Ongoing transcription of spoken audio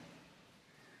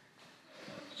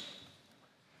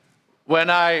when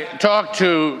I talk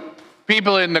to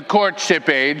people in the courtship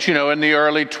age, in the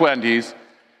early 20s,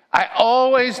 I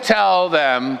always tell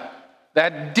them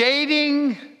that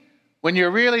dating, when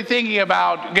you're really thinking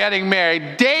about getting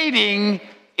married, dating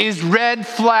is red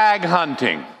flag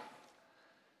hunting.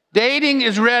 Dating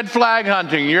is red flag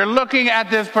hunting. You're looking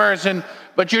at this person,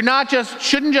 but you're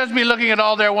shouldn't just be looking at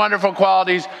all their wonderful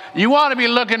qualities. You want to be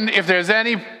looking if there's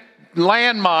any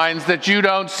landmines that you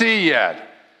don't see yet.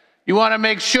 You want to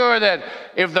make sure that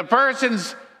if the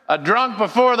person's a drunk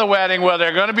before the wedding, well,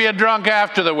 they're going to be a drunk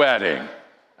after the wedding.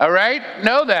 All right?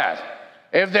 Know that.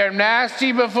 If they're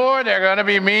nasty before, they're going to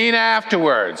be mean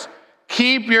afterwards.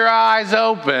 Keep your eyes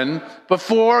open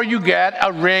before you get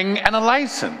a ring and a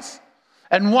license.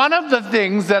 And one of the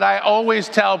things that I always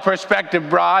tell prospective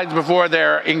brides before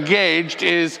they're engaged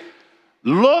is,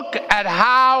 look at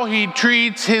how he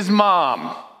treats his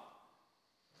mom.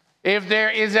 If there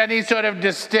is any sort of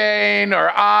disdain or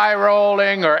eye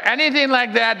rolling or anything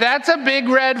like that, that's a big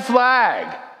red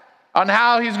flag on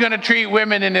how he's going to treat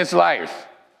women in his life.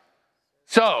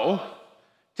 So,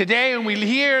 today when we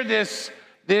hear this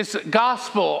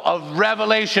gospel of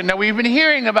Revelation, now we've been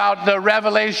hearing about the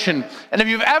Revelation, and if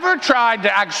you've ever tried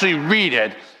to actually read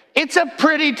it, it's a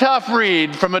pretty tough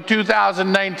read from a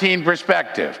 2019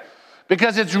 perspective,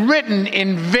 because it's written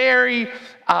in very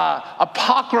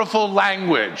apocryphal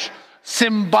language,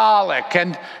 symbolic,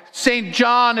 and St.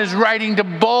 John is writing to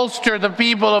bolster the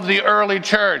people of the early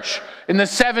church in the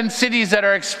 7 cities that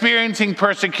are experiencing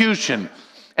persecution.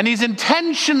 And he's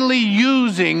intentionally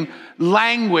using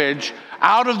language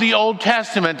out of the Old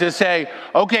Testament to say,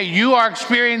 okay, you are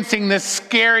experiencing this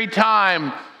scary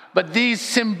time, but these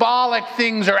symbolic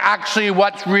things are actually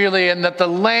what's really, and that the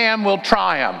Lamb will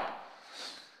triumph.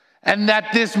 And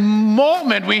that this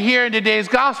moment we hear in today's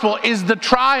gospel is the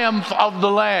triumph of the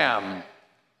Lamb.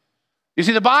 You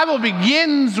see, the Bible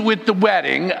begins with the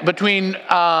wedding between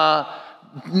Adam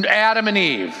and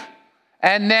Eve.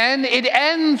 And then it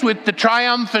ends with the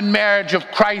triumphant marriage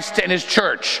of Christ and his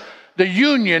church, the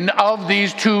union of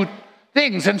these two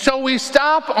things. And so we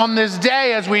stop on this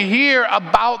day as we hear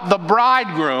about the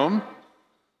bridegroom,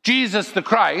 Jesus the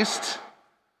Christ.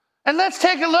 And let's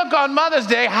take a look on Mother's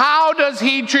Day. How does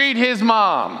he treat his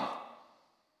mom?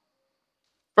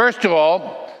 First of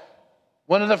all,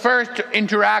 one of the first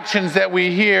interactions that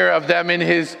we hear of them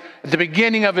at the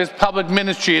beginning of his public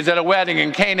ministry is at a wedding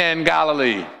in Cana in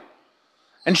Galilee.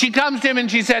 And she comes to him and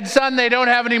she said, "Son, they don't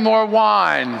have any more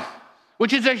wine,"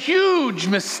 which is a huge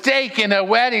mistake in a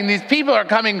wedding. These people are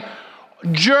coming,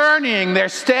 journeying. They're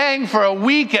staying for a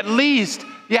week at least.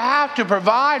 You have to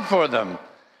provide for them.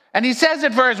 And he says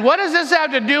at first, "What does this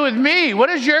have to do with me? What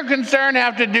does your concern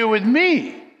have to do with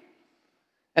me?"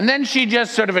 And then she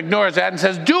just sort of ignores that and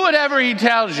says, "Do whatever he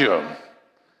tells you."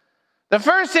 The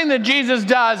first thing that Jesus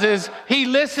does is he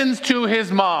listens to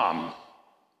his mom.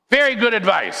 Very good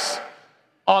advice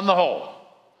on the whole.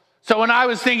 So when I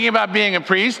was thinking about being a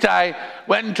priest, I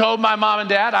went and told my mom and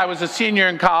dad, I was a senior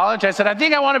in college. I said, "I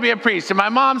think I want to be a priest." And my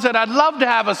mom said, "I'd love to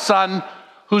have a son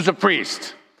who's a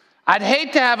priest. I'd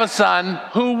hate to have a son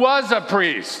who was a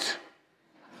priest."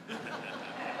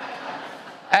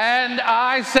 And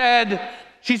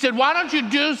she said, "Why don't you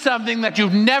do something that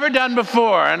you've never done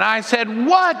before?" And I said,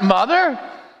 "What, Mother?"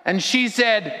 And she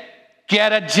said,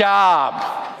 "Get a job."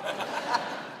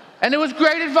 And it was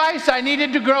great advice. I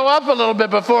needed to grow up a little bit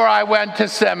before I went to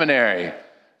seminary.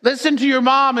 Listen to your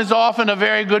mom is often a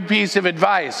very good piece of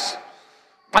advice.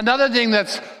 Another thing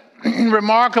that's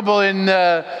remarkable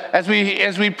as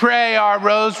we pray our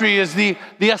rosary is the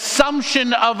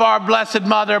assumption of our Blessed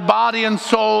Mother, body and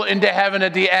soul, into heaven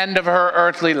at the end of her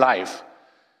earthly life.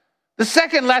 The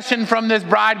second lesson from this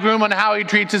bridegroom on how he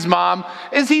treats his mom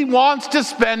is he wants to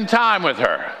spend time with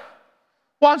her.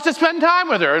 Wants to spend time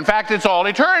with her. In fact, it's all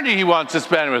eternity he wants to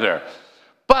spend with her.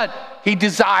 But he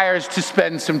desires to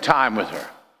spend some time with her.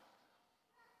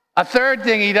 A third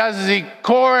thing he does is he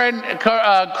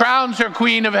crowns her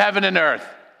queen of heaven and earth.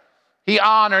 He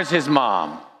honors his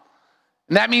mom.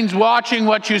 And that means watching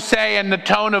what you say and the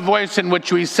tone of voice in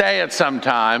which we say it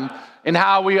sometime in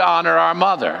how we honor our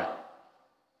mother.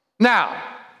 Now,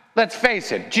 let's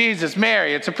face it, Jesus,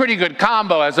 Mary, it's a pretty good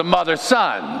combo as a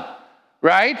mother-son,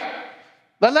 right?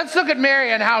 But let's look at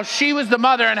Mary and how she was the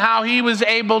mother and how he was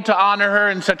able to honor her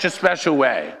in such a special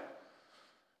way.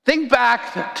 Think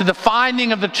back to the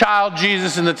finding of the child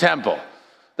Jesus in the temple.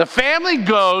 The family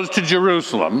goes to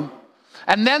Jerusalem,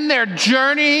 and then they're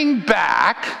journeying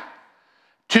back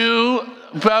to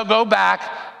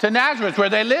Nazareth, where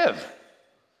they live.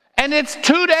 And it's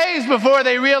 2 days before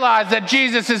they realize that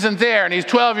Jesus isn't there, and he's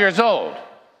 12 years old.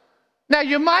 Now,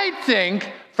 you might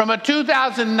think, from a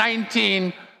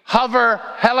 2019 hover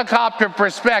helicopter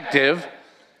perspective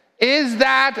is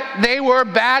that they were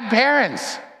bad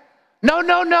parents. No.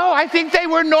 I think they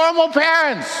were normal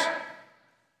parents.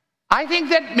 I think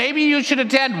that maybe you should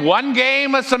attend one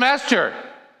game a semester.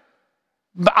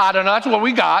 I don't know, that's what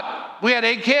we got. We had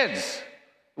 8 kids.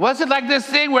 It wasn't like this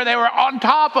thing where they were on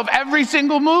top of every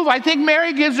single move. I think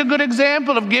Mary gives a good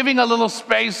example of giving a little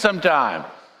space sometime,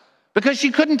 because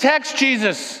she couldn't text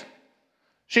Jesus.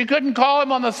 She couldn't call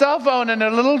him on the cell phone, and a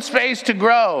little space to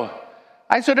grow.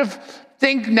 I sort of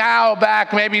think now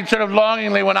back, maybe sort of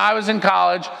longingly, when I was in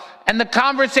college, and the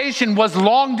conversation was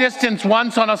long distance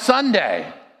once on a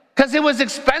Sunday, because it was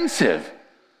expensive.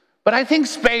 But I think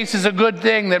space is a good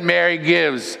thing that Mary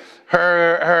gives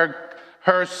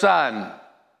her son.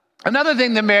 Another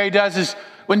thing that Mary does is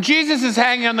when Jesus is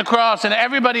hanging on the cross and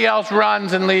everybody else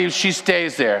runs and leaves, she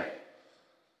stays there.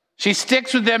 She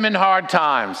sticks with them in hard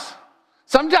times.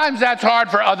 Sometimes that's hard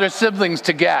for other siblings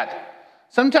to get.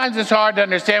 Sometimes it's hard to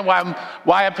understand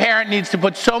why a parent needs to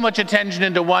put so much attention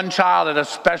into one child at a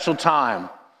special time.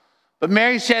 But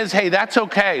Mary says, hey, that's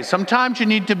okay. Sometimes you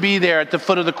need to be there at the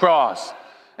foot of the cross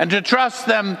and to trust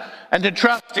them and to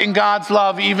trust in God's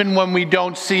love even when we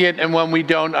don't see it and when we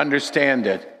don't understand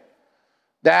it.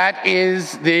 That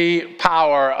is the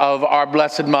power of our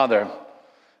Blessed Mother.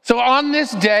 So on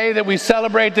this day that we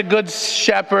celebrate the Good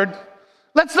Shepherd,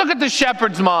 let's look at the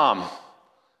shepherd's mom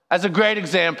as a great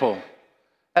example.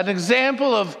 An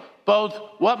example of both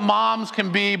what moms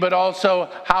can be, but also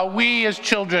how we as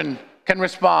children can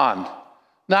respond.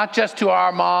 Not just to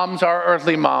our moms, our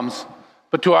earthly moms,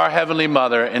 but to our Heavenly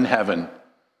Mother in heaven.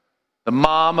 The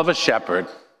mom of a shepherd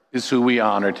is who we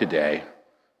honor today.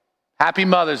 Happy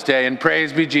Mother's Day, and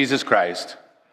praise be Jesus Christ.